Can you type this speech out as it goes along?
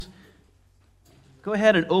go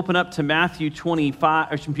ahead and open up to Matthew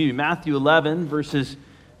 11, verses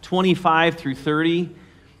 25 through 30.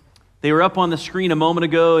 They were up on the screen a moment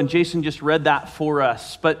ago, and Jason just read that for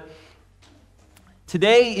us. But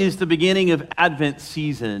today is the beginning of Advent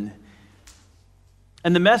season.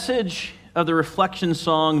 And the message of the reflection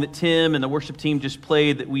song that Tim and the worship team just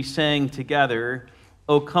played that we sang together,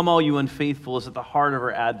 "O Come All You Unfaithful," is at the heart of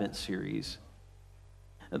our Advent series.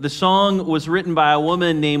 The song was written by a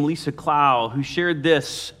woman named Lisa Clow, who shared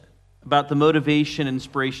this about the motivation and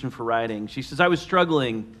inspiration for writing. She says, "I was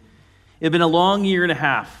struggling. It had been a long year and a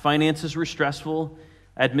half. Finances were stressful.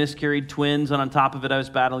 I had miscarried twins, and on top of it, I was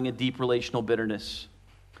battling a deep relational bitterness.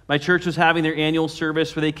 My church was having their annual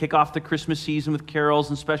service where they kick off the Christmas season with carols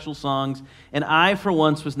and special songs, and I, for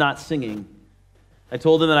once, was not singing. I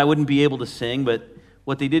told them that I wouldn't be able to sing, but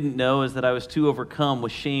what they didn't know is that I was too overcome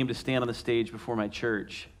with shame to stand on the stage before my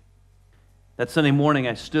church. That Sunday morning,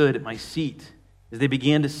 I stood at my seat as they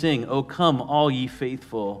began to sing, 'O come, all ye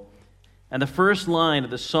faithful.' And the first line of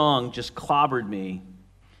the song just clobbered me.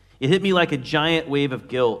 It hit me like a giant wave of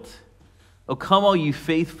guilt. 'O come, all you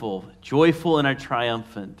faithful, joyful and are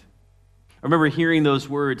triumphant.' I remember hearing those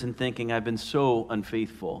words and thinking, I've been so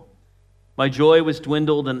unfaithful. My joy was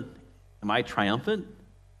dwindled, and am I triumphant?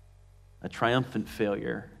 A triumphant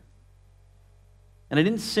failure. And I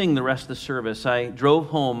didn't sing the rest of the service. I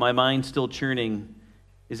drove home, my mind still churning.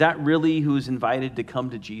 Is that really who is invited to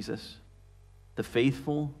come to Jesus? The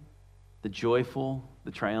faithful, the joyful,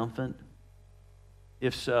 the triumphant?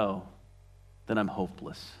 If so, then I'm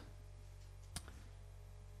hopeless."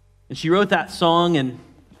 And she wrote that song, and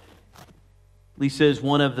Lisa is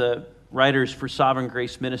one of the writers for Sovereign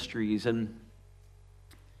Grace Ministries, and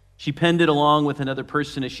she penned it along with another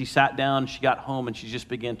person as she sat down, she got home, and she just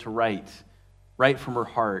began to write from her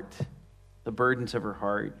heart, the burdens of her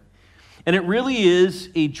heart. And it really is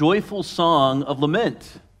a joyful song of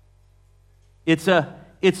lament. It's the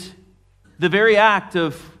very act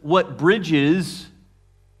of what bridges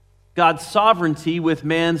God's sovereignty with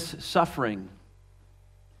man's suffering,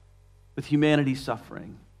 with humanity's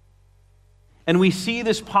suffering. And we see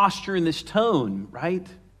this posture and this tone, right?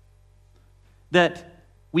 That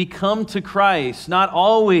we come to Christ not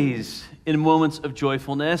always in moments of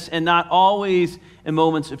joyfulness and not always in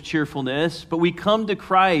moments of cheerfulness, but we come to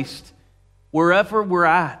Christ wherever we're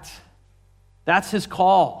at. That's his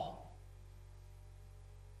call.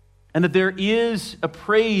 And that there is a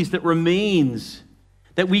praise that remains,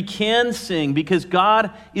 that we can sing because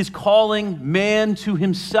God is calling man to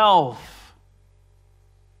himself.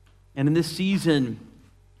 And in this season,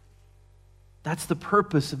 that's the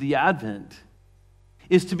purpose of the Advent,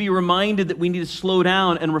 is to be reminded that we need to slow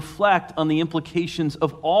down and reflect on the implications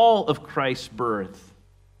of all of Christ's birth.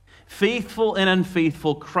 Faithful and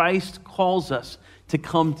unfaithful, Christ calls us to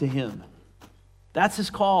come to him. That's his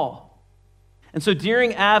call. And so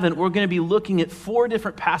during Advent, we're going to be looking at 4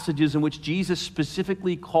 different passages in which Jesus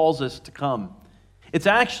specifically calls us to come. It's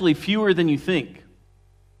actually fewer than you think.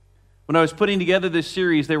 When I was putting together this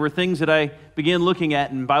series, there were things that I began looking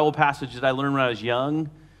at in Bible passages that I learned when I was young,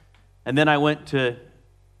 and then I went to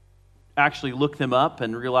actually look them up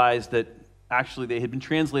and realized that actually they had been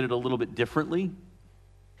translated a little bit differently.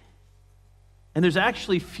 And there's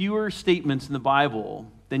actually fewer statements in the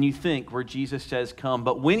Bible than you think where Jesus says, "Come."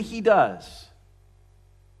 But when he does,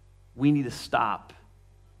 we need to stop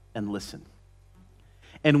and listen.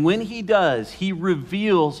 And when he does, he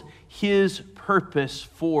reveals his purpose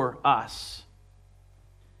for us.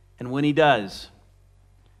 And when he does,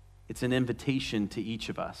 it's an invitation to each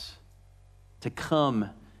of us to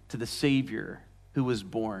come to the Savior who was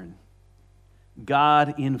born,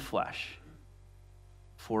 God in flesh,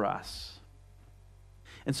 for us.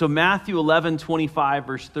 And so Matthew 11:25,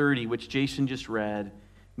 verse 30, which Jason just read,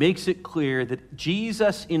 makes it clear that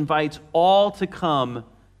Jesus invites all to come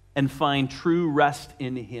and find true rest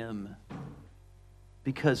in him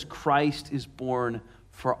because Christ is born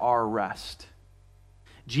for our rest.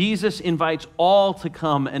 Jesus invites all to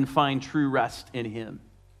come and find true rest in him.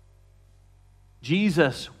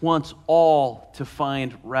 Jesus wants all to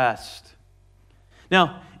find rest.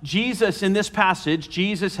 Now, Jesus, in this passage,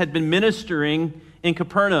 Jesus had been ministering in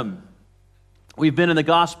Capernaum. We've been in the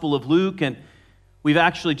Gospel of Luke, and we've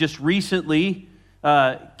actually just recently,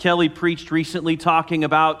 Kelly preached recently talking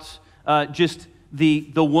about just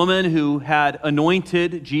the woman who had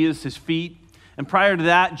anointed Jesus' feet. And prior to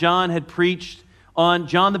that, John had preached on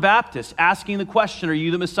John the Baptist, asking the question, "Are you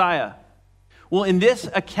the Messiah?" Well, in this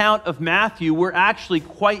account of Matthew, we're actually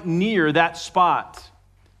quite near that spot.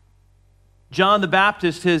 John the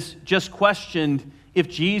Baptist has just questioned if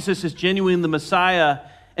Jesus is genuinely the Messiah,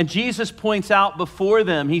 And Jesus points out before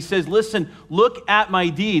them, he says, listen, look at my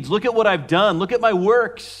deeds. Look at what I've done. Look at my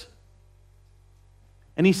works.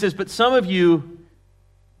 And he says, but some of you,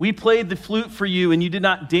 we played the flute for you and you did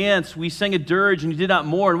not dance. We sang a dirge and you did not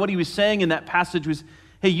mourn. And what he was saying in that passage was,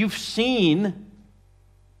 hey, you've seen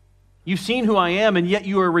who I am, and yet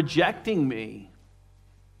you are rejecting me.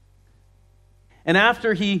 And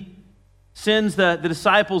after he sends the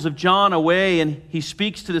disciples of John away and he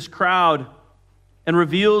speaks to this crowd and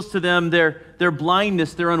reveals to them their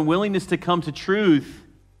blindness, their unwillingness to come to truth,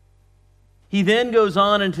 he then goes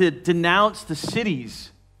on and to denounce the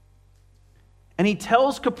cities. And he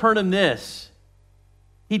tells Capernaum this.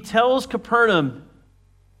 He tells Capernaum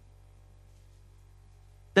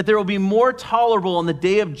that there will be more tolerable on the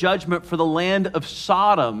day of judgment for the land of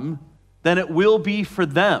Sodom than it will be for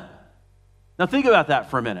them. Now think about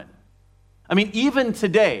that for a minute. I mean, even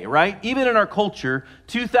today, right? Even in our culture,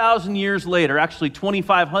 2,000 years later, actually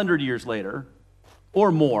 2,500 years later,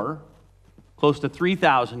 or more, close to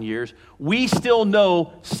 3,000 years, we still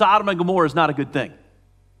know Sodom and Gomorrah is not a good thing.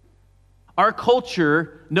 Our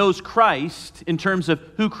culture knows Christ in terms of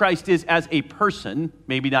who Christ is as a person,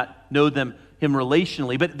 maybe not know him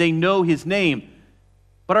relationally, but they know his name.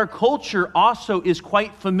 But our culture also is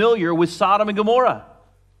quite familiar with Sodom and Gomorrah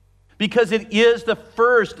because it is the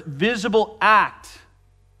first visible act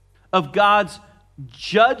of God's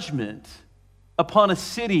judgment upon a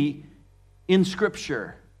city in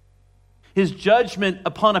Scripture. His judgment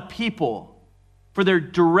upon a people for their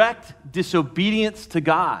direct disobedience to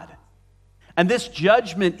God. And this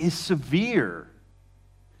judgment is severe.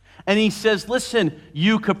 And he says, listen,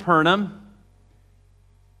 you Capernaum,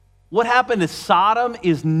 what happened to Sodom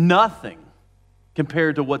is nothing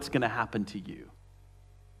compared to what's going to happen to you.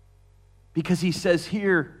 Because he says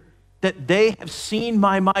here that they have seen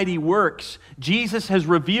my mighty works. Jesus has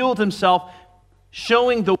revealed himself,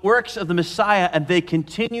 showing the works of the Messiah, and they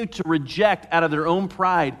continue to reject out of their own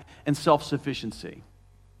pride and self-sufficiency.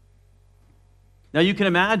 Now you can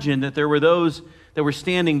imagine that there were those that were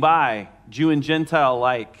standing by, Jew and Gentile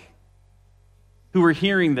alike, who were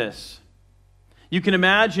hearing this. You can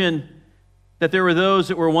imagine that there were those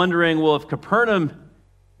that were wondering, well, if Capernaum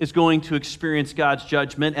is going to experience God's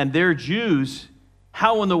judgment and they're Jews,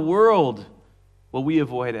 how in the world will we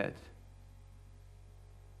avoid it?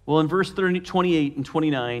 Well, in verse 28 and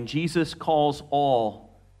 29, Jesus calls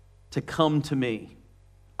all to come to me.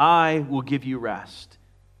 I will give you rest.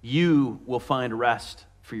 You will find rest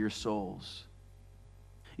for your souls.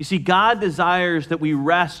 You see, God desires that we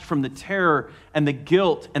rest from the terror and the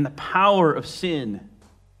guilt and the power of sin.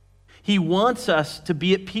 He wants us to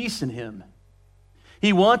be at peace in him.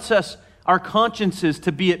 He wants us, our consciences,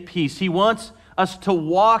 to be at peace. He wants us to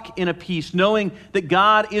walk in a peace, knowing that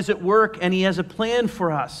God is at work and he has a plan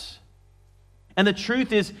for us. And the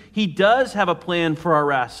truth is, he does have a plan for our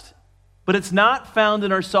rest, but it's not found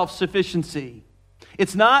in our self-sufficiency.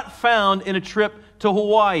 It's not found in a trip to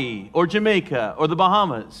Hawaii or Jamaica or the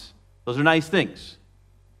Bahamas. Those are nice things,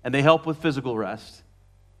 and they help with physical rest,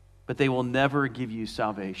 but they will never give you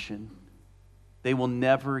salvation. They will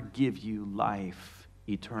never give you life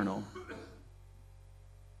eternal.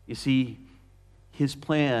 You see, his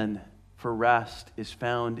plan for rest is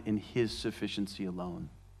found in his sufficiency alone.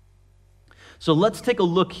 So let's take a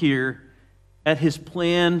look here at his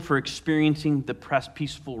plan for experiencing the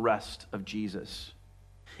peaceful rest of Jesus.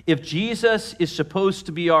 If Jesus is supposed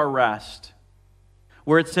to be our rest,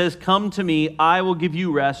 where it says, come to me, I will give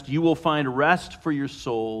you rest, you will find rest for your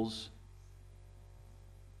souls.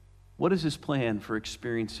 What is his plan for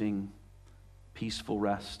experiencing peaceful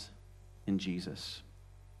rest in Jesus?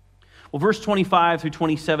 Well, verse 25 through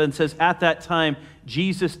 27 says, at that time,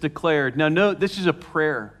 Jesus declared. Now note, this is a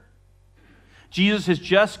prayer. Jesus has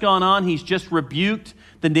just gone on. He's just rebuked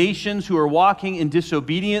the nations who are walking in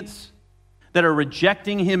disobedience, that are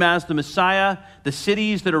rejecting him as the Messiah, the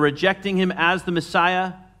cities that are rejecting him as the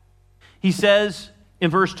Messiah. He says in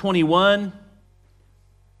verse 21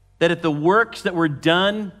 that if the works that were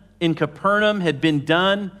done in Capernaum had been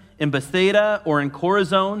done in Bethsaida or in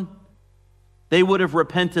Chorazin, they would have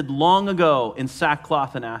repented long ago in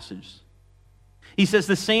sackcloth and ashes. He says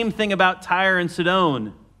the same thing about Tyre and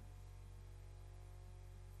Sidon.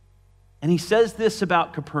 And he says this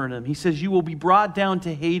about Capernaum. He says, you will be brought down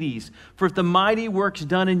to Hades. For if the mighty works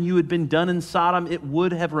done in you had been done in Sodom, it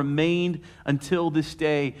would have remained until this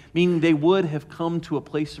day. Meaning they would have come to a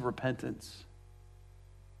place of repentance.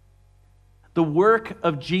 The work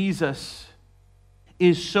of Jesus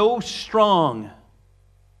is so strong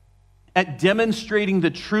at demonstrating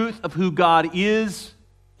the truth of who God is,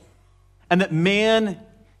 and that man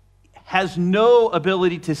has no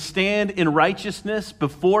ability to stand in righteousness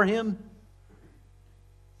before him,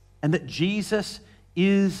 and that Jesus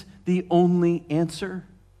is the only answer?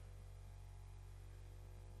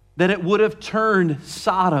 That it would have turned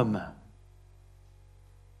Sodom.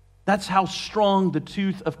 That's how strong the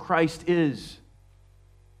tooth of Christ is.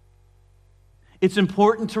 It's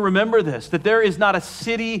important to remember this, that there is not a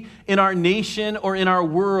city in our nation or in our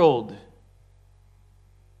world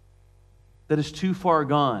that is too far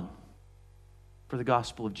gone for the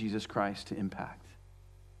gospel of Jesus Christ to impact.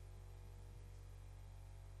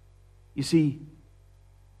 You see,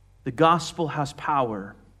 the gospel has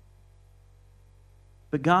power,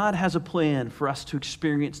 but God has a plan for us to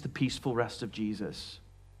experience the peaceful rest of Jesus.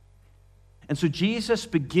 And so Jesus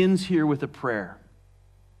begins here with a prayer.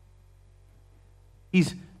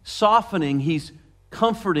 He's softening, he's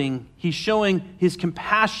comforting, he's showing his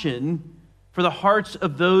compassion for the hearts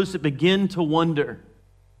of those that begin to wonder.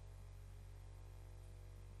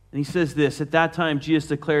 And he says this, at that time Jesus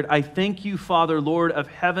declared, "I thank you, Father, Lord of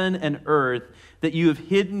heaven and earth, that you have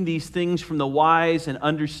hidden these things from the wise and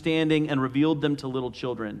understanding and revealed them to little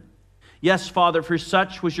children. Yes, Father, for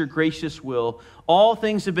such was your gracious will. All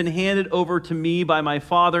things have been handed over to me by my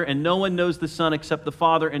Father, and no one knows the Son except the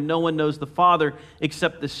Father, and no one knows the Father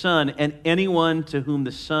except the Son, and anyone to whom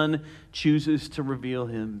the Son chooses to reveal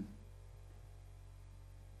him."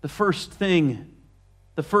 The first thing,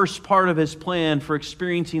 the first part of his plan for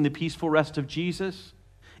experiencing the peaceful rest of Jesus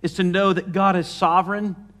is to know that God is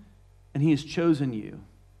sovereign and he has chosen you.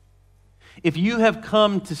 If you have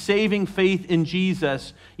come to saving faith in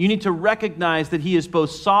Jesus, you need to recognize that he is both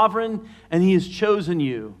sovereign and he has chosen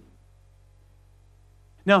you.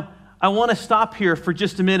 Now, I want to stop here for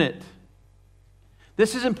just a minute.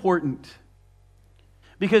 This is important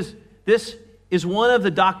because this is one of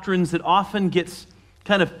the doctrines that often gets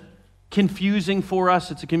kind of confusing for us.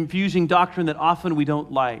 It's a confusing doctrine that often we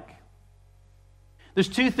don't like. There's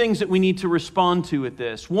two things that we need to respond to with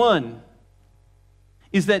this. One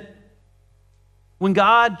is that when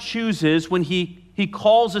God chooses, when he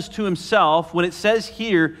calls us to himself, when it says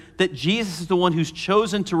here that Jesus is the one who's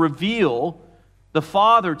chosen to reveal the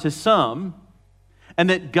Father to some, and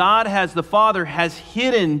that the Father has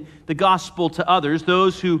hidden the gospel to others,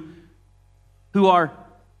 those who are,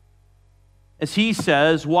 as he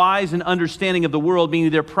says, wise and understanding of the world,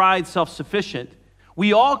 meaning their pride self-sufficient.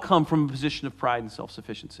 We all come from a position of pride and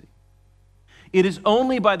self-sufficiency. It is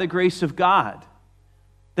only by the grace of God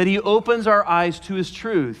that he opens our eyes to his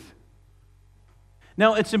truth.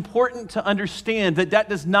 Now, it's important to understand that that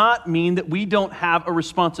does not mean that we don't have a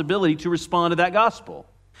responsibility to respond to that gospel.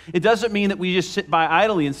 It doesn't mean that we just sit by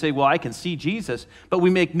idly and say, well, I can see Jesus, but we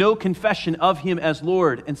make no confession of him as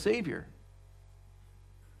Lord and Savior.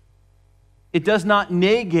 It does not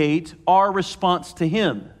negate our response to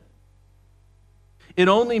him. It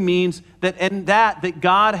only means that in that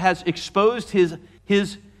God has exposed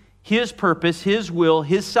his purpose, his will,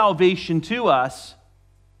 his salvation to us.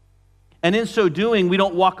 And in so doing, we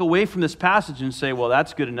don't walk away from this passage and say, well,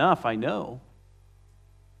 that's good enough, I know.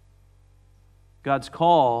 God's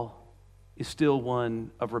call is still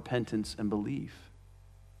one of repentance and belief.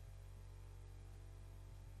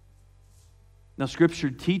 Now, Scripture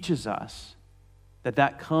teaches us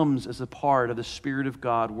that comes as a part of the Spirit of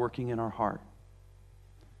God working in our heart,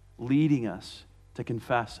 leading us to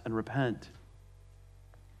confess and repent.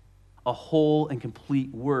 A whole and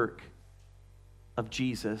complete work of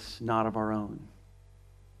Jesus, not of our own.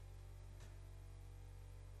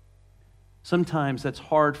 Sometimes that's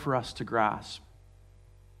hard for us to grasp.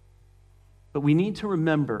 But we need to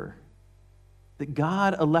remember that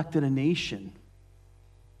God elected a nation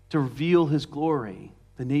to reveal his glory,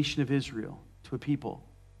 the nation of Israel, to a people.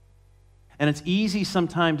 And it's easy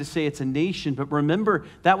sometimes to say it's a nation, but remember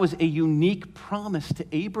that was a unique promise to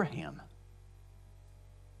Abraham.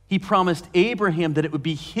 He promised Abraham that it would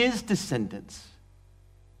be his descendants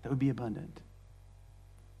that would be abundant.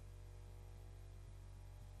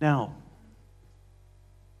 Now,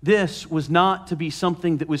 this was not to be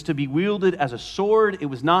something that was to be wielded as a sword. It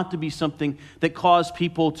was not to be something that caused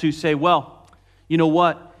people to say, well, you know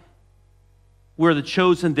what? We're the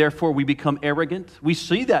chosen, therefore we become arrogant. We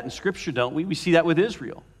see that in Scripture, don't we? We see that with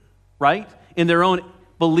Israel, right? In their own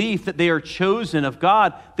belief that they are chosen of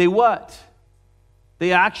God, they what?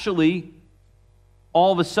 They actually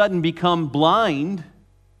all of a sudden become blind,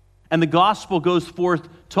 and the gospel goes forth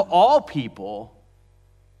to all people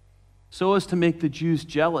so as to make the Jews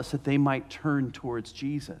jealous that they might turn towards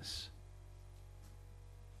Jesus.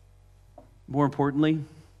 More importantly,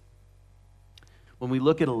 when we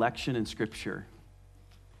look at election in Scripture,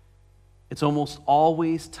 it's almost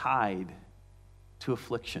always tied to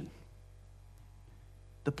affliction.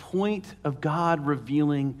 The point of God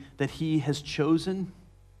revealing that he has chosen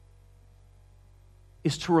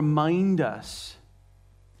is to remind us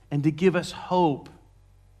and to give us hope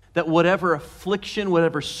that whatever affliction,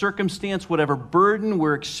 whatever circumstance, whatever burden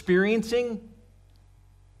we're experiencing,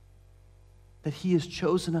 that he has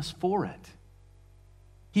chosen us for it.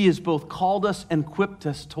 He has both called us and equipped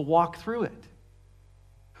us to walk through it.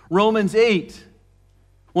 Romans 8,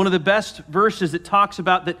 one of the best verses that talks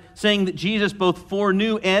about that, saying that Jesus both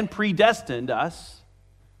foreknew and predestined us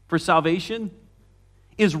for salvation,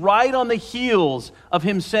 is right on the heels of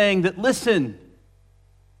him saying that, listen,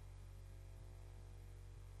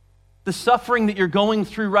 the suffering that you're going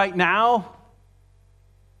through right now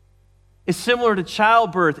is similar to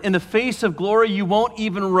childbirth. In the face of glory, you won't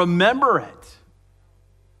even remember it.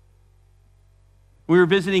 We were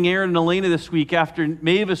visiting Aaron and Elena this week after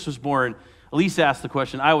Mavis was born. Elise asked the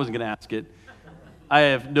question. I wasn't going to ask it. I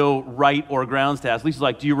have no right or grounds to ask. Lisa's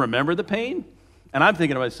like, do you remember the pain? And I'm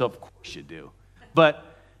thinking to myself, of course you do. But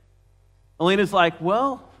Elena's like,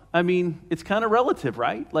 well, I mean, it's kind of relative,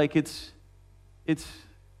 right? Like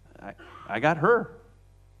I got her,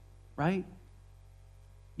 right?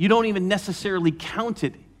 You don't even necessarily count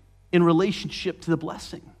it in relationship to the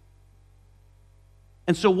blessing.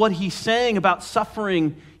 And so what he's saying about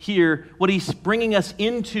suffering here, what he's bringing us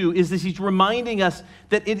into is this: he's reminding us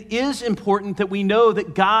that it is important that we know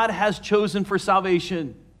that God has chosen for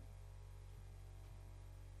salvation.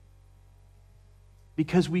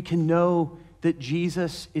 Because we can know that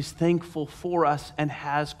Jesus is thankful for us and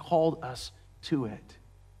has called us to it.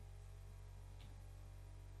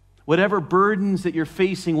 Whatever burdens that you're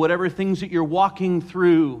facing, whatever things that you're walking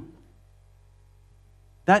through,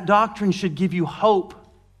 that doctrine should give you hope.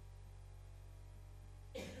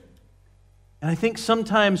 And I think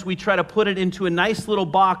sometimes we try to put it into a nice little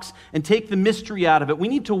box and take the mystery out of it. We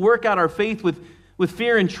need to work out our faith with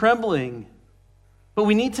fear and trembling, but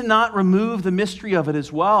we need to not remove the mystery of it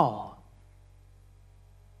as well.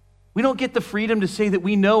 We don't get the freedom to say that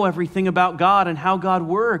we know everything about God and how God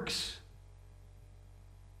works.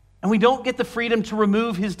 And we don't get the freedom to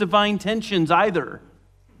remove his divine tensions either.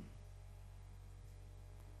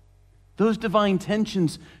 Those divine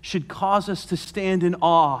tensions should cause us to stand in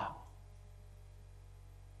awe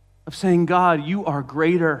of saying, God, you are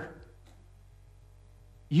greater.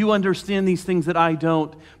 You understand these things that I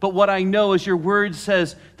don't. But what I know is your word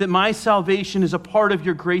says that my salvation is a part of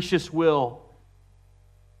your gracious will.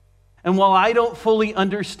 And while I don't fully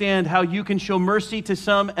understand how you can show mercy to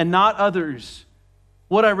some and not others,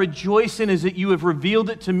 what I rejoice in is that you have revealed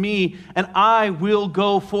it to me, and I will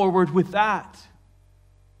go forward with that.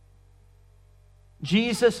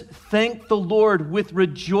 Jesus thanked the Lord with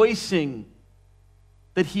rejoicing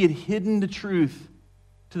that he had hidden the truth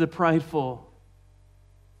to the prideful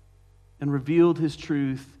and revealed his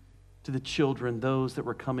truth to the children, those that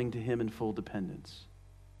were coming to him in full dependence.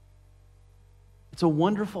 It's a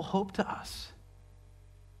wonderful hope to us.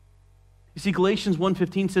 You see, Galatians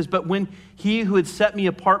 1:15 says, but when he who had set me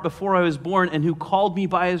apart before I was born and who called me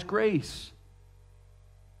by his grace.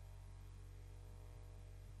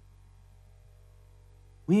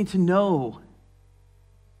 We need to know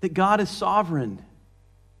that God is sovereign,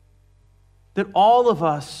 that all of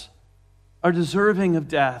us are deserving of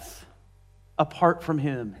death apart from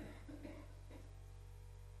him.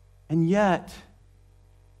 And yet,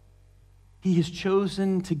 he has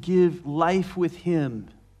chosen to give life with him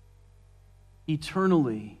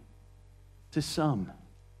eternally to some.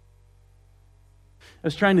 I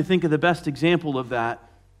was trying to think of the best example of that.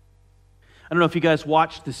 I don't know if you guys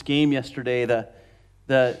watched this game yesterday,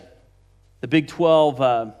 the Big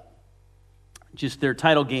 12, just their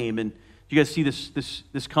title game. And you guys see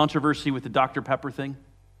this controversy with the Dr. Pepper thing?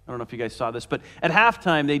 I don't know if you guys saw this, but at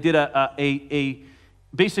halftime they did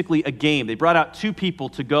basically a game. They brought out two people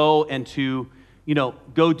to go and to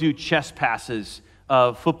go do chest passes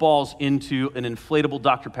of footballs into an inflatable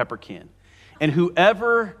Dr. Pepper can. And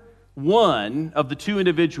whoever won of the two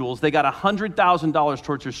individuals, they got $100,000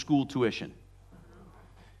 towards their school tuition.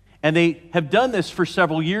 And they have done this for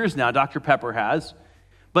several years now, Dr. Pepper has.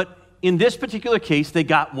 But in this particular case, they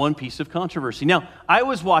got one piece of controversy. Now, I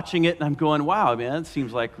was watching it and I'm going, wow, man, that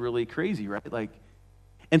seems like really crazy, right?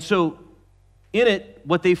 And so in it,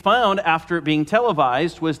 what they found after it being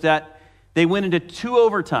televised was that they went into 2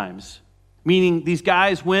 overtimes, meaning these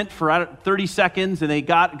guys went for 30 seconds and they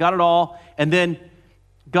got it all, and then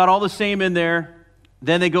got all the same in there.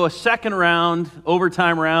 Then they go a second round,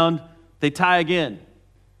 overtime round, they tie again.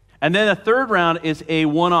 And then a third round is a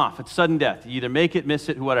one-off. It's sudden death. You either make it, miss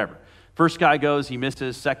it, whatever. First guy goes, he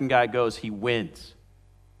misses. Second guy goes, he wins.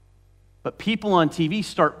 But people on TV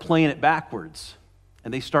start playing it backwards.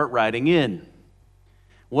 and they start riding in.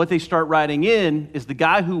 What they start riding in is the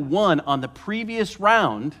guy who won on the previous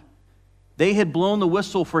round. They had blown the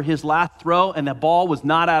whistle for his last throw, and the ball was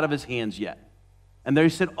not out of his hands yet. And they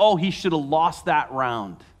said, oh, he should have lost that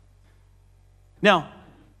round. Now,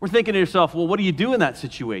 we're thinking to yourself, well, what do you do in that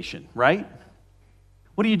situation, right?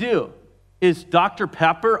 What do you do? Is Dr.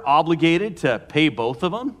 Pepper obligated to pay both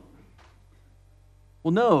of them?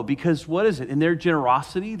 Well, no, because what is it? In their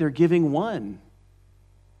generosity, they're giving one.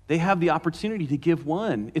 They have the opportunity to give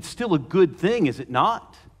one. It's still a good thing, is it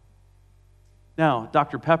not? Now,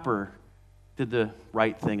 Dr. Pepper did the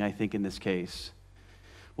right thing, I think, in this case.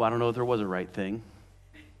 Well, I don't know if there was a right thing.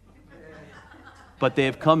 But they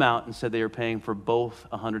have come out and said they are paying for both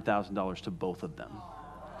 $100,000 to both of them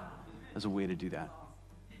as a way to do that.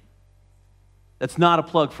 That's not a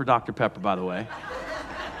plug for Dr. Pepper, by the way.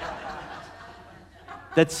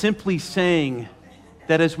 That's simply saying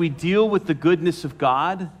that as we deal with the goodness of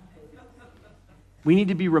God, we need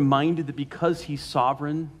to be reminded that because He's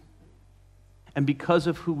sovereign and because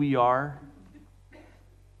of who we are,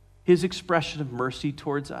 His expression of mercy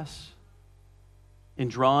towards us in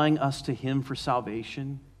drawing us to Him for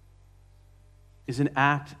salvation is an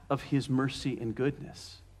act of His mercy and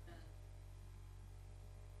goodness.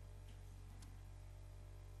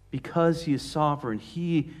 Because He is sovereign,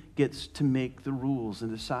 He gets to make the rules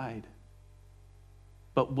and decide.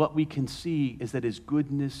 But what we can see is that His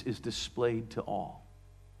goodness is displayed to all.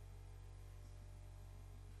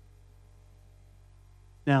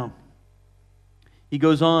 Now, he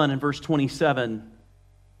goes on in verse 27,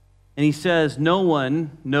 and he says, no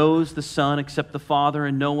one knows the Son except the Father,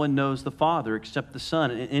 and no one knows the Father except the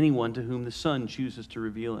Son, and anyone to whom the Son chooses to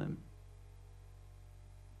reveal Him.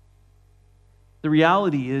 The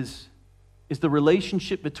reality is the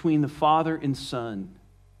relationship between the Father and Son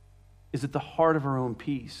is at the heart of our own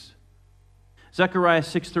peace. Zechariah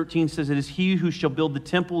 6:13 says, it is He who shall build the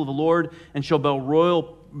temple of the Lord and shall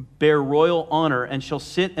bear royal honor and shall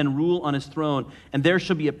sit and rule on His throne. And there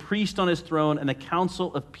shall be a priest on His throne, and the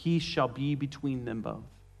counsel of peace shall be between them both.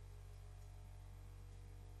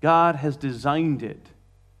 God has designed it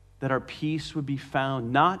that our peace would be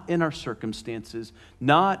found not in our circumstances,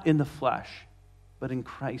 not in the flesh, but in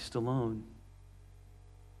Christ alone.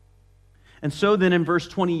 And so then in verse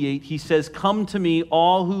 28, he says, come to me,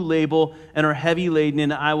 all who labor and are heavy laden,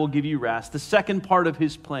 and I will give you rest. The second part of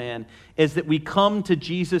his plan is that we come to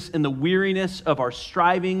Jesus in the weariness of our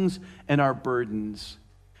strivings and our burdens.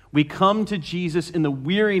 We come to Jesus in the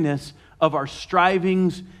weariness of our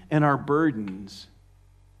strivings and our burdens.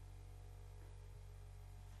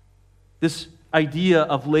 This idea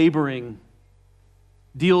of laboring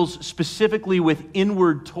deals specifically with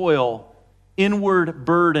inward toil, inward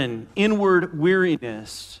burden, inward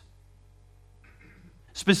weariness.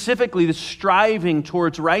 Specifically, the striving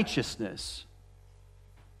towards righteousness.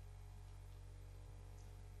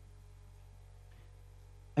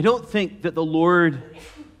 I don't think that the Lord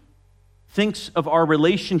thinks of our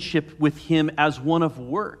relationship with Him as one of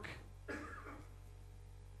work.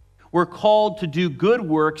 We're called to do good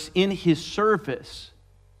works in His service.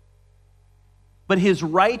 But His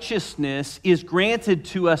righteousness is granted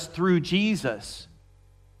to us through Jesus.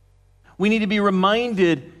 We need to be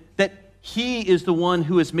reminded that He is the one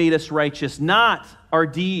who has made us righteous, not our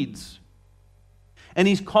deeds. And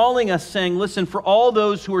He's calling us saying, listen, for all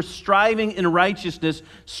those who are striving in righteousness,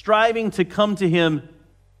 striving to come to Him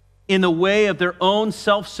in the way of their own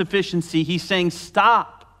self-sufficiency, He's saying,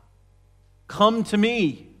 stop, come to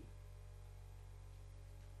me.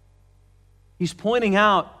 He's pointing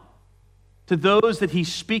out to those that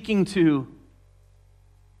He's speaking to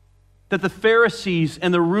that the Pharisees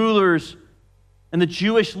and the rulers and the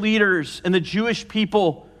Jewish leaders and the Jewish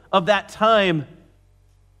people of that time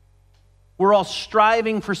were all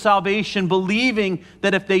striving for salvation, believing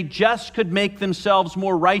that if they just could make themselves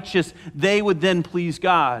more righteous, they would then please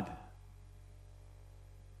God.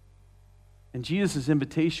 And Jesus'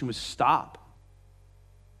 invitation was stop.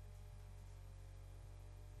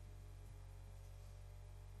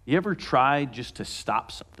 You ever tried just to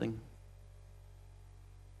stop something?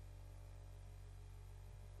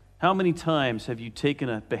 How many times have you taken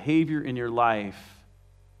a behavior in your life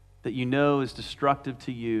that you know is destructive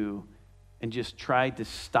to you and just tried to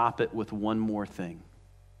stop it with one more thing?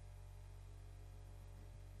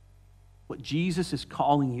 What Jesus is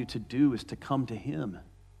calling you to do is to come to Him.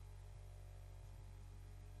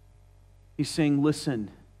 He's saying, listen,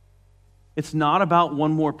 it's not about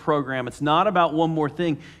one more program. It's not about one more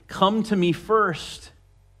thing. Come to me first.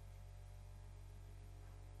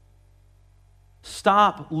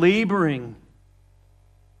 Stop laboring.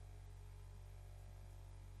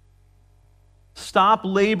 Stop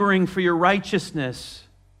laboring for your righteousness.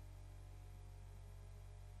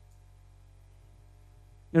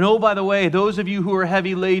 And oh, by the way, those of you who are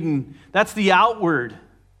heavy laden, that's the outward.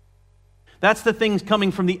 That's the things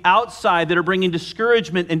coming from the outside that are bringing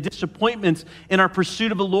discouragement and disappointments in our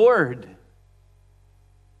pursuit of the Lord.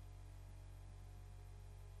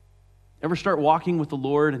 Ever start walking with the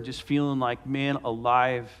Lord and just feeling like, man,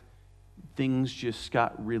 alive, things just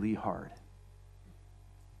got really hard?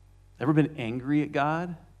 Ever been angry at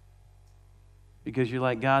God? Because you're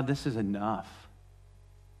like, God, this is enough.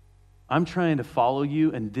 I'm trying to follow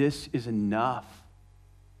you, and this is enough.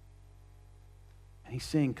 And he's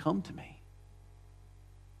saying, come to me.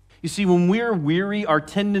 You see, when we're weary, our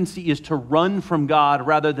tendency is to run from God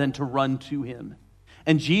rather than to run to him.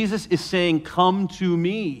 And Jesus is saying, come to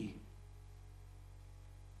me.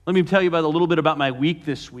 Let me tell you about a little bit about my week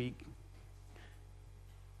this week.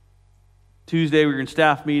 Tuesday, we were in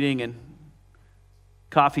staff meeting, and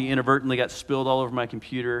coffee inadvertently got spilled all over my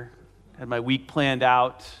computer. Had my week planned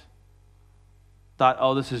out. Thought,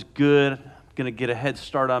 oh, this is good. I'm going to get a head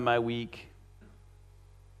start on my week.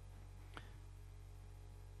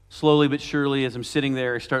 Slowly but surely, as I'm sitting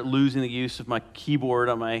there, I start losing the use of my keyboard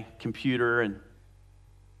on my computer and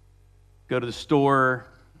go to the store,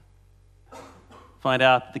 find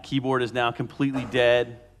out that the keyboard is now completely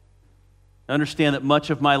dead. I understand that much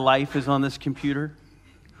of my life is on this computer,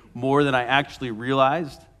 more than I actually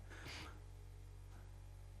realized.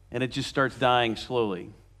 And it just starts dying slowly.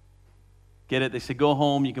 Get it? They say, go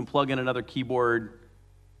home, you can plug in another keyboard,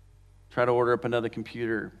 try to order up another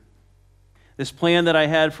computer. This plan that I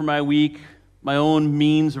had for my week, my own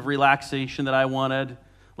means of relaxation that I wanted.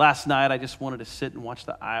 Last night, I just wanted to sit and watch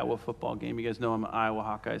the Iowa football game. You guys know I'm an Iowa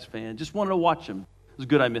Hawkeyes fan. Just wanted to watch them. It was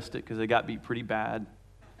good I missed it because they got beat pretty bad.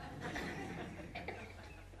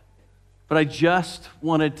 But I just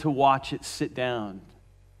wanted to watch it sit down.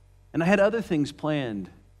 And I had other things planned.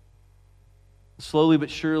 Slowly but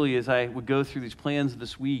surely, as I would go through these plans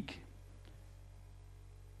this week,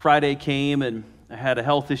 Friday came and I had a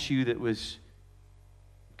health issue that was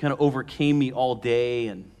kind of overcame me all day,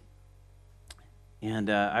 and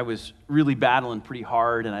I was really battling pretty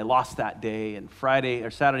hard, and I lost that day. And Friday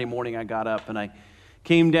or Saturday morning, I got up and I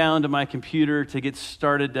came down to my computer to get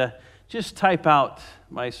started to just type out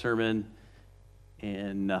my sermon,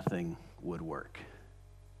 and nothing would work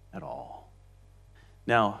at all.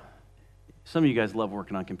 Now, some of you guys love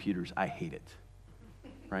working on computers. I hate it,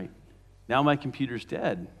 right? Now my computer's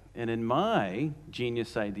dead. And in my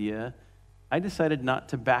genius idea, I decided not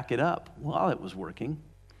to back it up while it was working.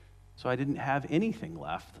 So I didn't have anything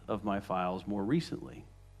left of my files more recently.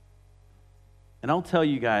 And I'll tell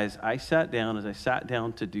you guys, as I sat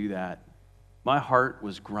down to do that, my heart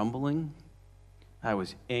was grumbling. I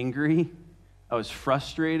was angry. I was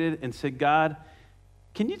frustrated and said, God,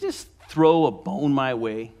 can you just throw a bone my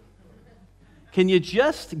way? Can you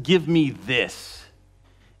just give me this?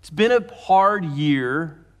 It's been a hard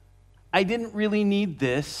year. I didn't really need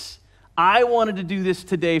this. I wanted to do this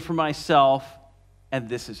today for myself, and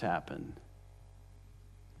this has happened.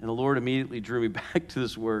 And the Lord immediately drew me back to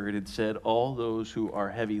this word and said, all those who are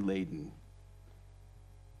heavy laden.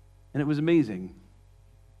 And it was amazing.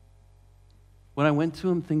 When I went to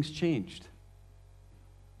him, things changed.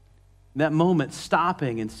 In that moment,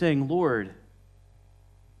 stopping and saying, Lord,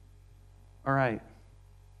 all right,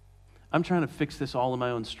 I'm trying to fix this all in my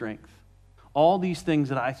own strength. All these things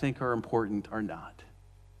that I think are important are not.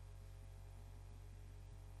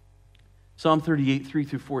 Psalm 38,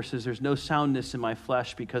 3-4 says, there's no soundness in my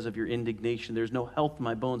flesh because of your indignation. There's no health in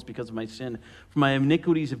my bones because of my sin. For my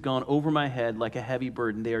iniquities have gone over my head like a heavy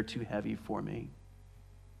burden. They are too heavy for me.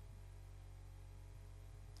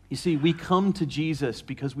 You see, we come to Jesus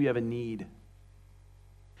because we have a need.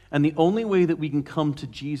 And the only way that we can come to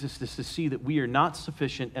Jesus is to see that we are not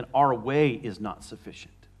sufficient and our way is not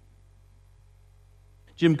sufficient.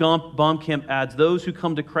 Jim Baumkamp adds, those who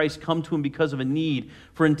come to Christ come to him because of a need,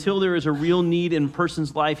 for until there is a real need in a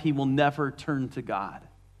person's life, he will never turn to God.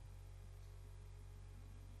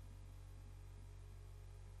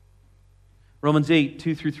 Romans 8,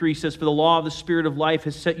 2-3 says, for the law of the Spirit of life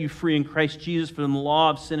has set you free in Christ Jesus from the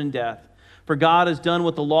law of sin and death. For God has done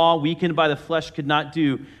what the law, weakened by the flesh, could not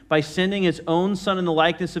do. By sending his own Son in the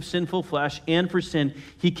likeness of sinful flesh, and for sin,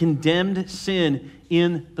 he condemned sin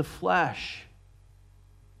in the flesh.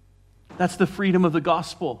 That's the freedom of the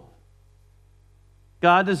gospel.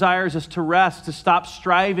 God desires us to rest, to stop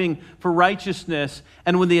striving for righteousness.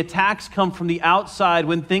 And when the attacks come from the outside,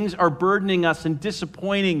 when things are burdening us and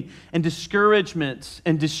disappointing and discouragements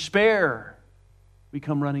and despair, we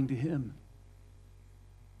come running to him.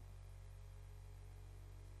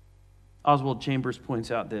 Oswald Chambers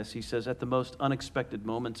points out this. He says, at the most unexpected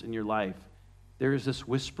moments in your life, there is this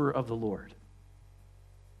whisper of the Lord.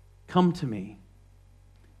 Come to me,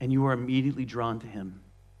 and you are immediately drawn to him.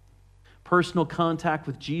 Personal contact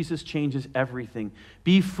with Jesus changes everything.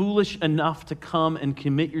 Be foolish enough to come and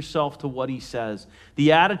commit yourself to what he says.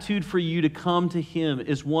 The attitude for you to come to him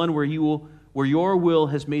is one where your will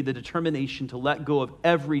has made the determination to let go of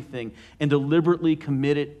everything and deliberately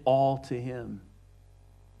commit it all to him.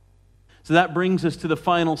 So that brings us to the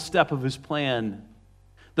final step of his plan.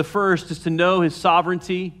 The first is to know his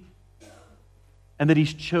sovereignty and that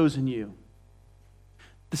he's chosen you.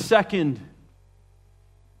 The second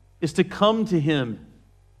is to come to him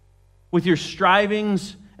with your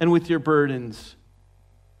strivings and with your burdens.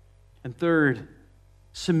 And third,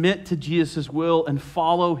 submit to Jesus' will and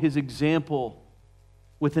follow his example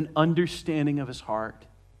with an understanding of his heart.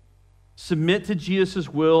 Submit to Jesus'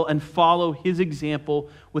 will and follow his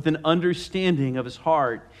example with an understanding of his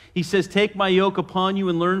heart. He says, take my yoke upon you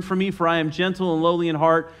and learn from me, for I am gentle and lowly in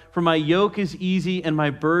heart, for my yoke is easy and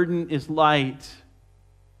my burden is light.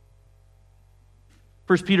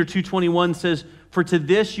 1 Peter 2:21 says, for to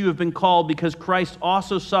this you have been called, because Christ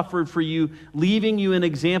also suffered for you, leaving you an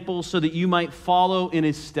example so that you might follow in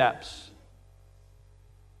his steps.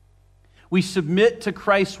 We submit to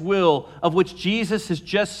Christ's will, of which Jesus has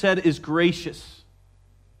just said is gracious.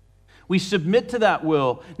 We submit to that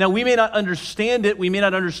will. Now, we may not understand it. We may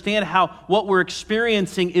not understand how what we're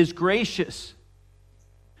experiencing is gracious.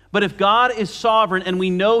 But if God is sovereign, and we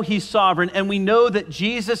know he's sovereign, and we know that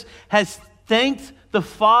Jesus has thanked the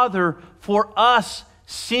Father for us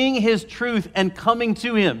seeing his truth and coming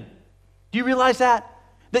to him. Do you realize that?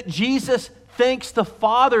 That Jesus thanks the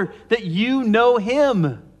Father that you know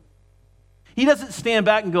him. He doesn't stand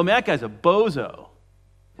back and go, man, that guy's a bozo,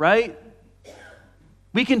 right?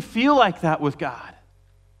 We can feel like that with God.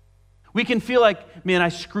 We can feel like, man, I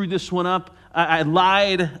screwed this one up. I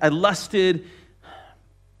lied. I lusted.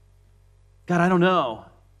 God, I don't know.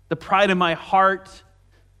 The pride in my heart.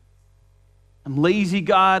 I'm lazy,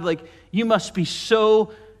 God. Like, you must be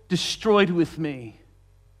so destroyed with me.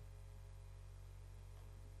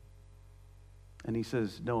 And he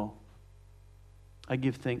says, no. I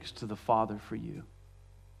give thanks to the Father for you,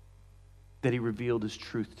 that he revealed his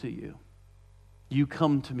truth to you. You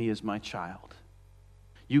come to me as my child.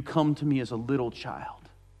 You come to me as a little child,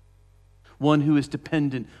 one who is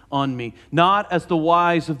dependent on me, not as the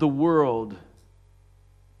wise of the world,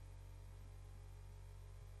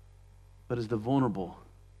 but as the vulnerable,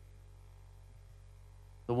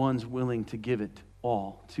 the ones willing to give it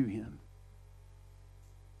all to him.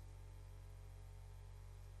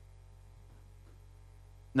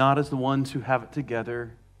 Not as the ones who have it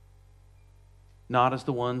together, not as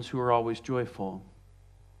the ones who are always joyful,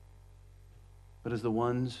 but as the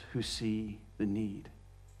ones who see the need.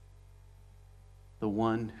 The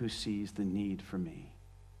one who sees the need for me.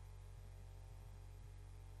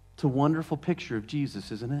 It's a wonderful picture of Jesus,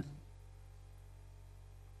 isn't it?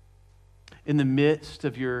 In the midst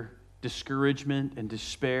of your discouragement and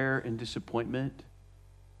despair and disappointment,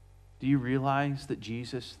 do you realize that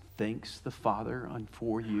Jesus thanks the Father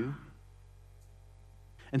for you?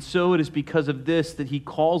 And so it is because of this that he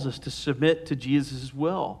calls us to submit to Jesus'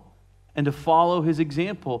 will and to follow his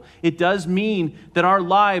example. It does mean that our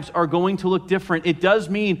lives are going to look different. It does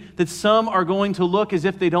mean that some are going to look as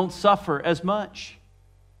if they don't suffer as much.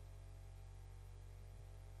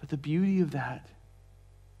 But the beauty of that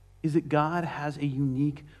is that God has a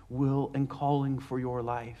unique will and calling for your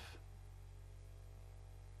life.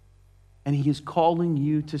 And he is calling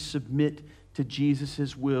you to submit to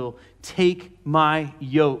Jesus' will. Take my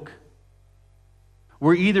yoke.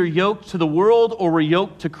 We're either yoked to the world or we're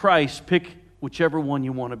yoked to Christ. Pick whichever one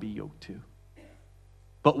you want to be yoked to.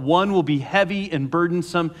 But one will be heavy and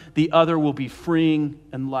burdensome. The other will be freeing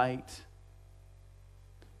and light.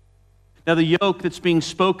 Now, the yoke that's being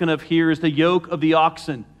spoken of here is the yoke of the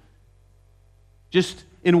oxen. Just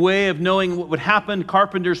in way of knowing what would happen,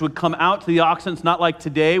 carpenters would come out to the oxen. It's not like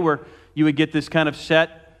today where you would get this kind of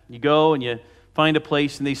set. You go and you find a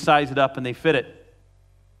place and they size it up and they fit it.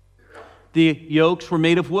 The yokes were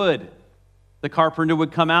made of wood. The carpenter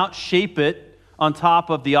would come out, shape it on top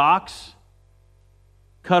of the ox,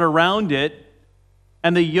 cut around it,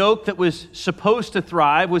 and the yoke that was supposed to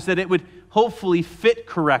thrive was that it would hopefully fit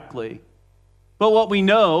correctly. But what we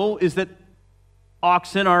know is that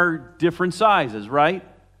oxen are different sizes, right?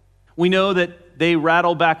 We know that they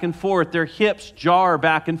rattle back and forth. Their hips jar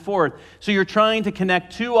back and forth. So you're trying to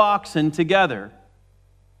connect two oxen together.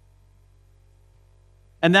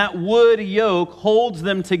 And that wood yoke holds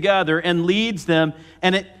them together and leads them,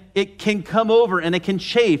 and it it can come over and it can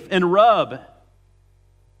chafe and rub.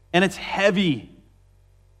 And it's heavy.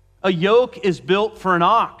 A yoke is built for an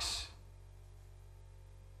ox.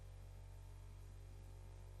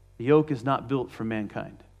 The yoke is not built for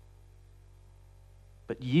mankind.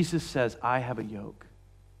 But Jesus says, I have a yoke.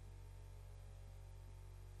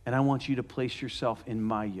 And I want you to place yourself in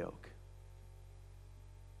my yoke.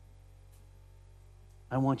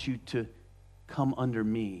 I want you to come under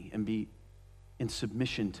me and be in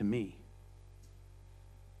submission to me.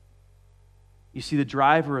 You see, the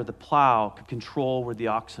driver of the plow could control where the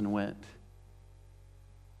oxen went.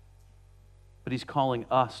 But he's calling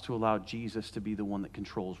us to allow Jesus to be the one that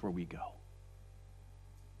controls where we go.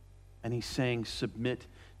 And he's saying, submit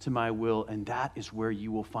to my will, and that is where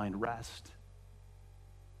you will find rest.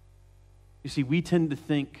 You see, we tend to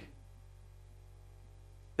think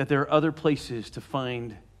that there are other places to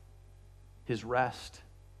find his rest.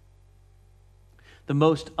 The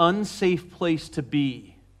most unsafe place to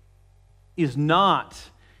be is not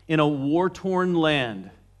in a war-torn land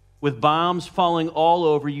with bombs falling all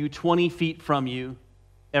over you 20 feet from you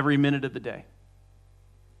every minute of the day.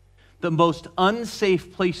 The most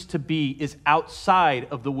unsafe place to be is outside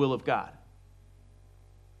of the will of God.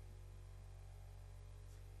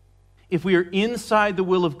 If we are inside the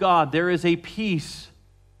will of God, there is a peace,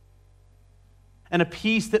 and a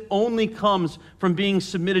peace that only comes from being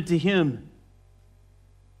submitted to him.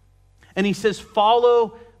 And he says,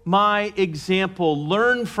 follow my example,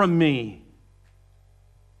 learn from me.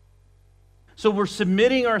 So we're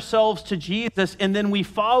submitting ourselves to Jesus, and then we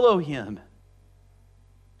follow him.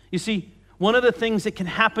 You see, one of the things that can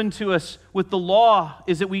happen to us with the law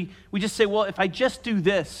is that we just say, well, if I just do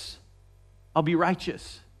this, I'll be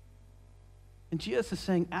righteous. And Jesus is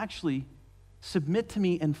saying, actually, submit to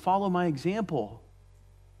me and follow my example.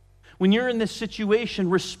 When you're in this situation,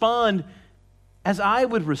 respond as I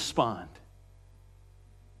would respond.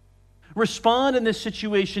 Respond in this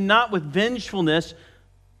situation not with vengefulness,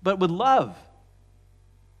 but with love.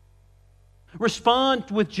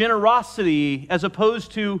 Respond with generosity as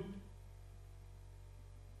opposed to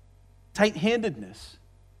tight-handedness.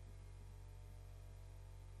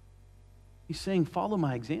 He's saying, follow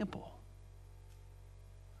my example.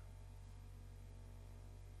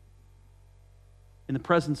 In the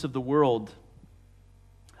presence of the world,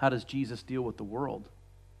 how does Jesus deal with the world?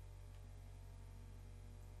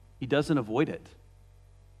 He doesn't avoid it.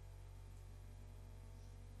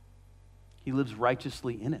 He lives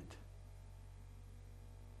righteously in it.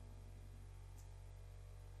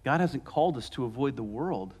 God hasn't called us to avoid the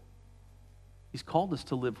world. He's called us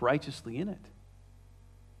to live righteously in it.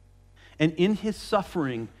 And in his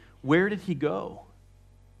suffering, where did he go?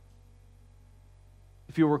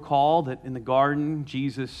 If you'll recall that in the garden,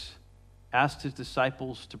 Jesus asked his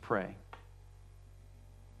disciples to pray.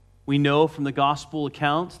 We know from the gospel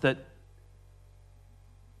accounts that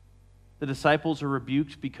the disciples are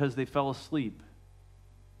rebuked because they fell asleep.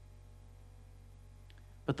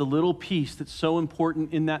 But the little piece that's so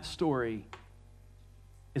important in that story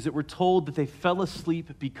is that we're told that they fell asleep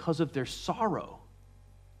because of their sorrow.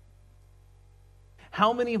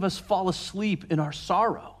 How many of us fall asleep in our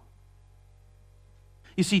sorrow?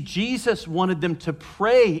 You see, Jesus wanted them to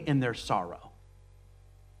pray in their sorrow.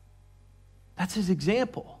 That's his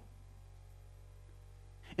example.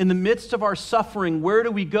 In the midst of our suffering, where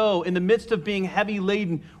do we go? In the midst of being heavy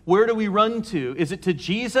laden, where do we run to? Is it to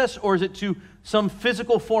Jesus or is it to some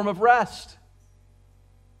physical form of rest?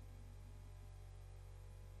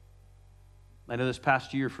 I know this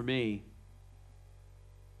past year for me,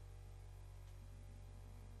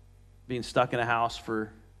 being stuck in a house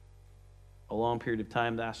for a long period of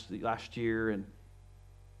time last year and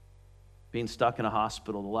being stuck in a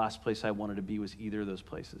hospital, the last place I wanted to be was either of those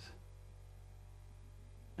places.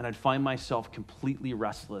 And I'd find myself completely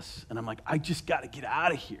restless. And I'm like, I just got to get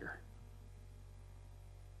out of here.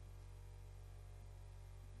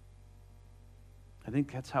 I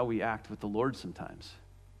think that's how we act with the Lord sometimes.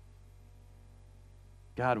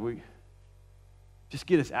 God, we just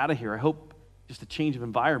get us out of here. I hope just a change of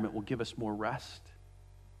environment will give us more rest.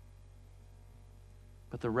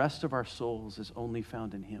 But the rest of our souls is only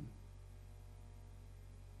found in him.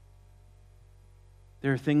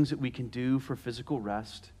 There are things that we can do for physical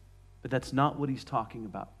rest, but that's not what he's talking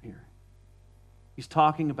about here. He's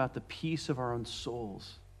talking about the peace of our own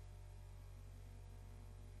souls.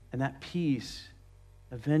 And that peace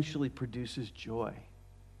eventually produces joy.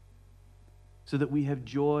 So that we have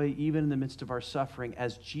joy even in the midst of our suffering,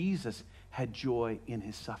 as Jesus had joy in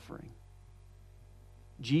his suffering.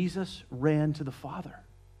 Jesus ran to the Father.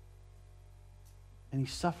 And he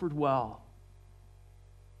suffered well.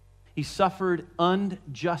 He suffered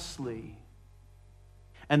unjustly.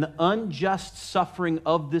 And the unjust suffering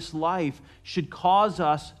of this life should cause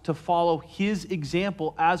us to follow his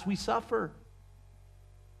example as we suffer.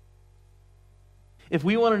 If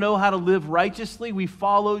we want to know how to live righteously, we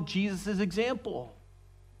follow Jesus' example.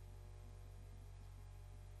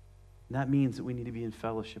 And that means that we need to be in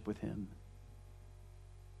fellowship with him.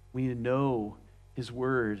 We need to know his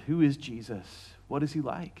word. Who is Jesus? What is he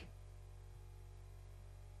like?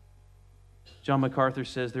 John MacArthur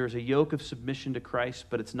says, there is a yoke of submission to Christ,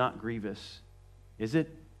 but it's not grievous. Is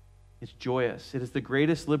it? It's joyous. It is the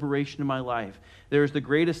greatest liberation in my life. There is the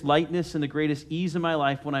greatest lightness and the greatest ease in my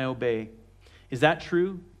life when I obey. Is that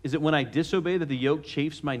true? Is it when I disobey that the yoke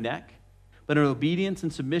chafes my neck? But in obedience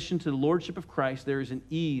and submission to the lordship of Christ, there is an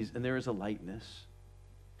ease and there is a lightness.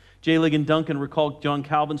 J. Ligon Duncan recalled John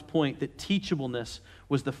Calvin's point that teachableness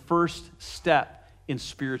was the first step in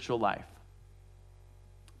spiritual life.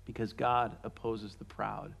 Because God opposes the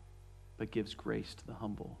proud, but gives grace to the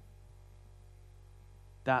humble.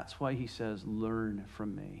 That's why he says, learn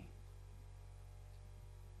from me.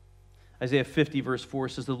 Isaiah 50 verse 4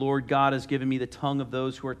 says, the Lord God has given me the tongue of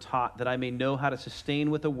those who are taught, that I may know how to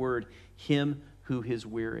sustain with a word him who is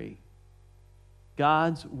weary.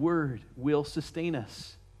 God's word will sustain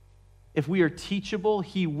us. If we are teachable,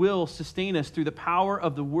 he will sustain us through the power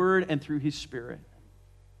of the word and through his Spirit.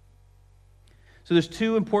 So there's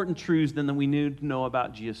two important truths then that we need to know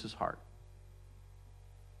about Jesus' heart.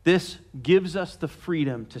 This gives us the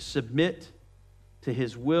freedom to submit to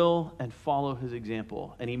his will and follow his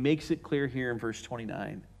example. And he makes it clear here in verse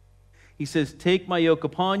 29. He says, take my yoke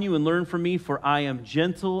upon you and learn from me, for I am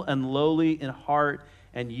gentle and lowly in heart,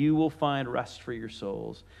 and you will find rest for your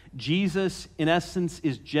souls. Jesus, in essence,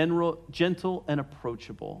 is gentle and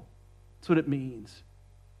approachable. That's what it means.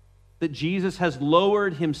 That Jesus has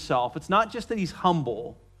lowered himself. It's not just that he's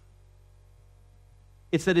humble.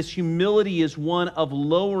 It's that his humility is one of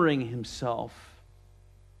lowering himself.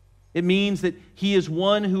 It means that he is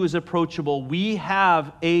one who is approachable. We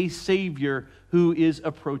have a Savior who is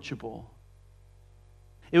approachable.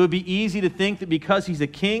 It would be easy to think that because he's a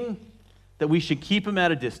king, that we should keep him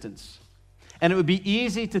at a distance. And it would be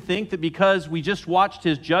easy to think that because we just watched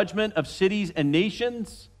his judgment of cities and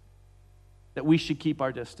nations, that we should keep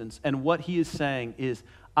our distance. And what he is saying is,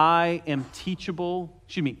 I am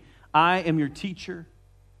your teacher.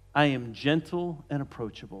 I am gentle and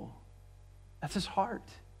approachable. That's his heart.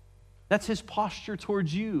 That's his posture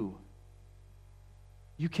towards you.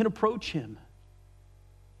 You can approach him.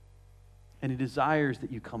 And he desires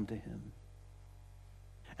that you come to him.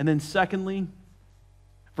 And then secondly,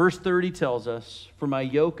 verse 30 tells us, for my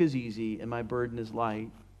yoke is easy and my burden is light.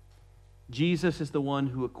 Jesus is the one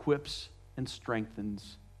who equips and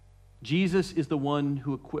strengthens. Jesus is the one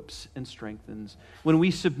who equips and strengthens. When we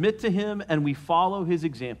submit to him and we follow his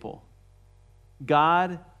example,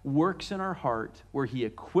 God works in our heart where he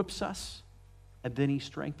equips us and then he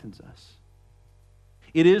strengthens us.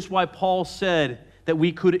 It is why Paul said that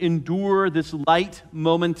we could endure this light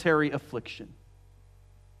momentary affliction.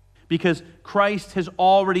 Because Christ has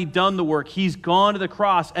already done the work. He's gone to the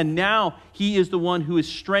cross, and now he is the one who is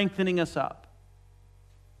strengthening us up.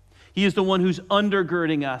 He is the one who's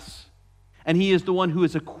undergirding us, and he is the one who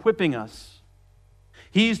is equipping us.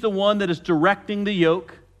 He's the one that is directing the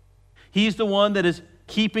yoke. He's the one that is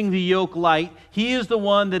keeping the yoke light. He is the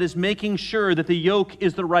one that is making sure that the yoke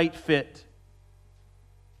is the right fit.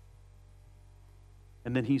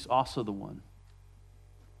 And then he's also the one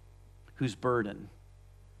whose burden,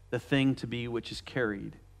 the thing to be which is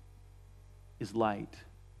carried, is light.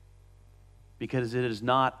 Because it is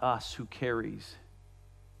not us who carries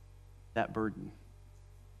that burden.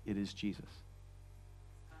 It is Jesus.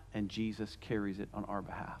 And Jesus carries it on our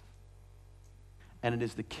behalf. And it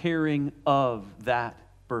is the carrying of that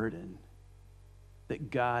burden that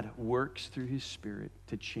God works through his Spirit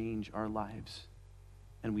to change our lives.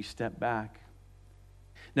 And we step back.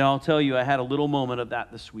 Now, I'll tell you, I had a little moment of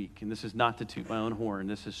that this week, and this is not to toot my own horn.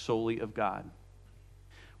 This is solely of God.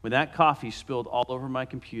 When that coffee spilled all over my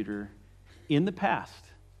computer, in the past,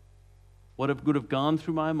 what would have gone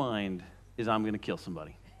through my mind is I'm going to kill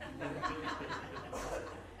somebody.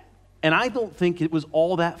 And I don't think it was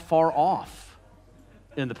all that far off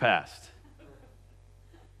in the past.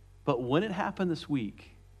 But when it happened this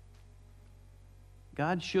week,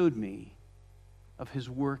 God showed me of his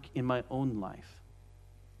work in my own life.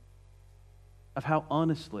 Of how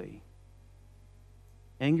honestly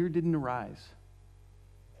anger didn't arise.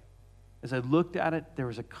 As I looked at it, there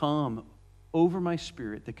was a calm over my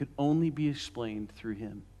spirit that could only be explained through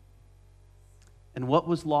him. And what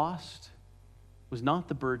was lost was not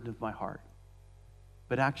the burden of my heart,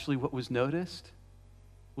 But actually what was noticed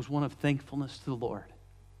was one of thankfulness to the Lord.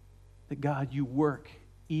 That God, you work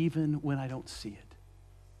even when I don't see it.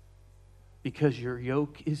 Because your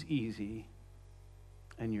yoke is easy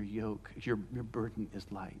and your burden is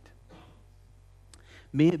light.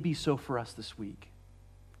 May it be so for us this week.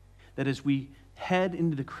 That as we head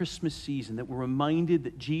into the Christmas season, that we're reminded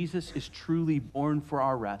that Jesus is truly born for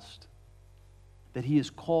our rest. That he has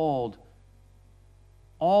called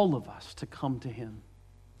all of us to come to him.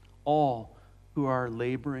 All who are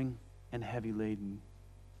laboring and heavy laden.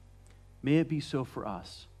 May it be so for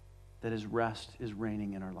us that his rest is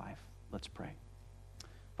reigning in our life. Let's pray.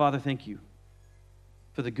 Father, thank you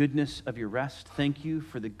for the goodness of your rest. Thank you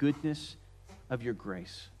for the goodness of your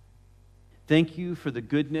grace. Thank you for the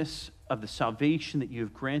goodness of the salvation that you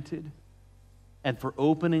have granted and for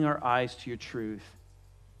opening our eyes to your truth.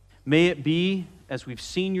 May it be, as we've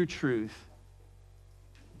seen your truth,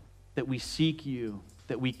 that we seek you,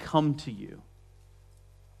 that we come to you,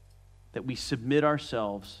 that we submit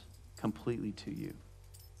ourselves completely to you.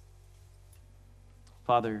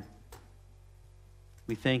 Father,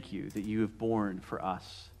 we thank you that you have borne for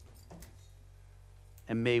us.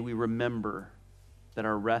 And may we remember that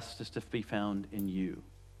our rest is to be found in you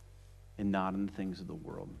and not in the things of the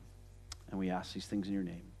world. And we ask these things in your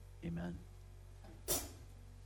name. Amen.